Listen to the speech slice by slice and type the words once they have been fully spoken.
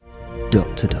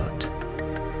Dot to Dot,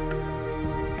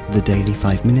 the daily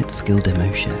 5-minute skill demo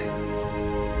show.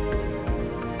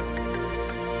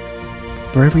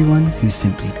 For everyone who's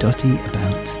simply dotty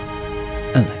about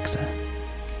Alexa.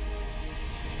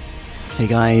 Hey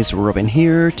guys, Robin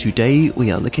here. Today we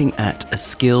are looking at a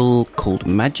skill called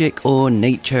Magic or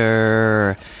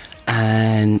Nature.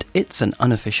 And it's an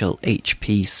unofficial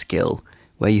HP skill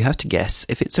where you have to guess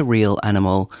if it's a real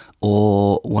animal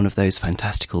or one of those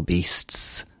fantastical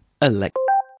beasts.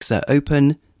 Alexa,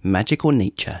 open Magic or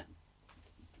Nature.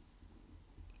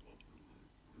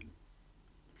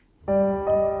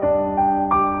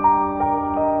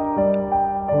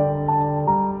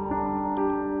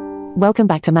 Welcome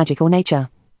back to Magic or Nature,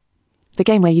 the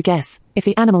game where you guess if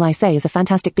the animal I say is a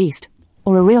fantastic beast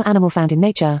or a real animal found in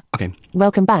nature. Okay.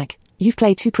 Welcome back. You've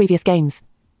played 2 previous games.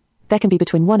 There can be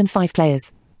between 1 and 5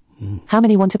 players. How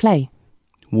many want to play?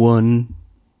 1.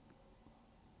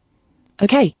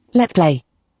 Okay, let's play.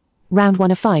 Round 1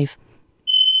 of 5.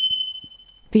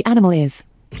 The animal is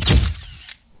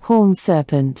horned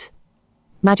serpent.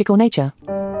 Magic or Nature?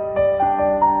 Do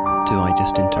I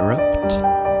just interrupt?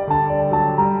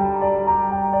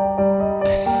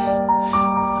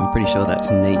 I'm pretty sure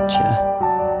that's nature.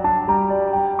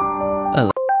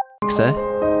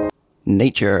 Alexa,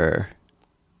 Nature.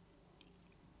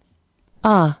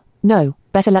 No,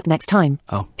 better luck next time.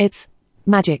 Oh. It's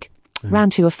Magic.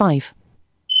 Round 2 of 5.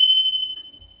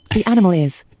 The animal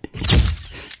is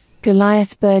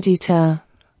Goliath bird eater.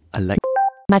 Alexa,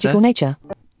 Magic or Nature?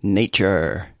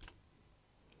 Nature.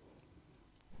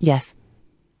 Yes.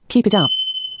 Keep it up.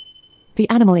 The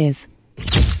animal is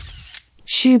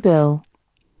shoebill.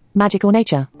 Magic or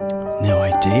Nature? No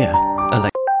idea.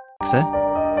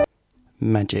 Alexa,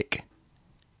 Magic.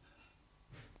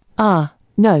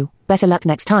 No, better luck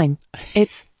next time.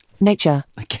 It's Nature.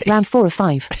 Okay. Round 4 of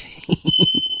 5.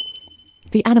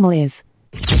 The animal is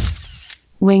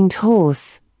winged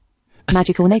horse.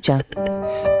 Magic or Nature?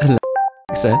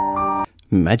 Alexa,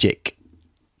 Magic.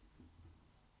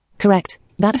 Correct.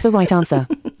 That's the right answer.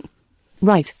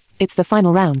 Right, it's the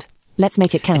final round. Let's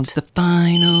make it count. It's the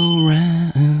final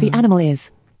round. The animal is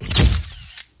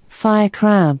fire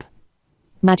crab.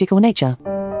 Magic or Nature?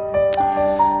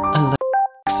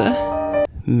 Alexa,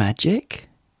 Magic.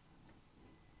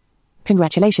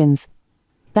 Congratulations.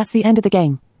 That's the end of the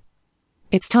game.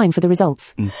 It's time for the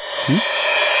results.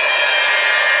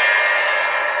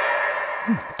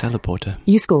 Teleporter.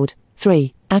 You scored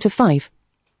 3 out of 5.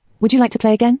 Would you like to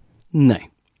play again? No.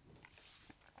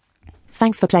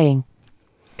 Thanks for playing.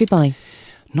 Goodbye.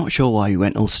 Not sure why we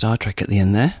went all Star Trek at the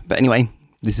end there. But anyway,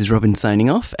 this is Robin signing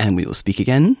off, and we will speak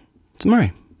again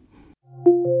tomorrow.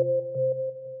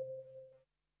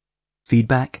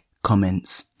 Feedback,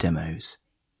 comments, demos.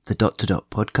 The Dot to Dot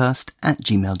podcast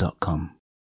 @gmail.com.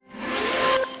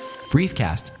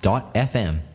 Briefcast.fm